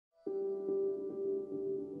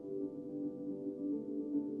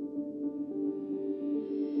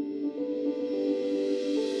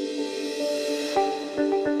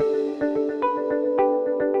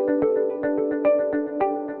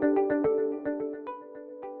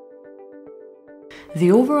The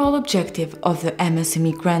overall objective of the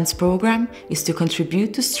MSME Grants Programme is to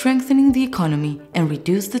contribute to strengthening the economy and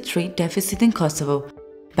reduce the trade deficit in Kosovo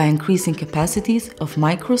by increasing capacities of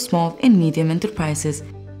micro, small and medium enterprises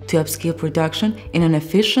to upscale production in an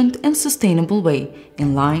efficient and sustainable way,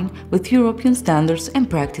 in line with European standards and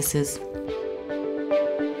practices.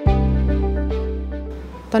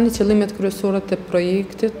 Tani qëllimet kryesore të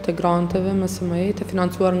projektit, të granteve, MSME, të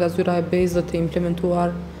financuar nga zyra e BE-s dhe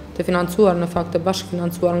të financuar në fakt të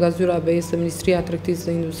bashkëfinancuar nga zyra e BE-s dhe Ministria e Tregtisë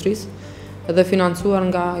dhe Industrisë dhe financuar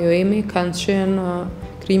nga IOM-i kanë qenë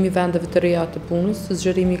krijimi vendeve të reja të punës,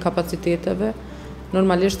 zgjerimi i kapaciteteve,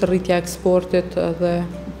 normalisht rritja e eksportit dhe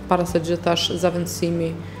para së gjithash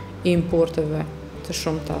zavendësimi i importeve të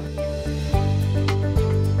shumta.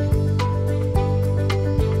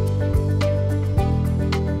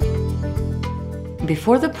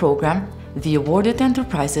 Before the program, the awarded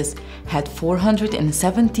enterprises had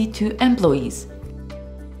 472 employees.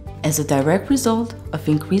 As a direct result of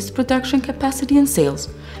increased production capacity and sales,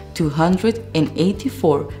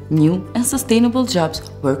 284 new and sustainable jobs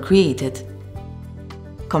were created.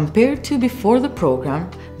 Compared to before the program,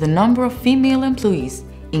 the number of female employees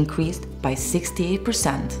increased by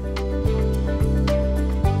 68%.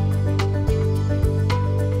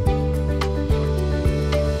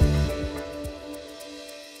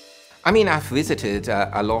 I've visited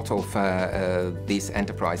a lot of these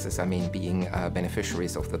enterprises, being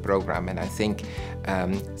beneficiaries of the program, and I think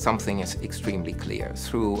something is extremely clear.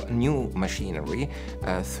 Through new machinery,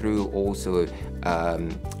 through also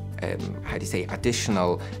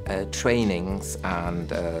additional trainings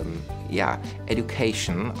and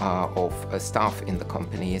education of staff in the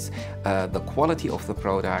companies, the quality of the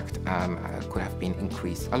product could have been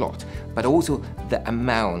increased a lot, but also the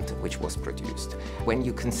amount which was produced. When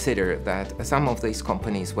you consider that some of these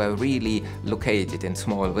companies were really located in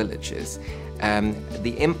small villages,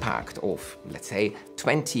 the impact of, let's say,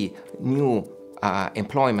 20 new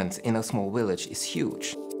employments in a small village is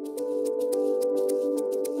huge.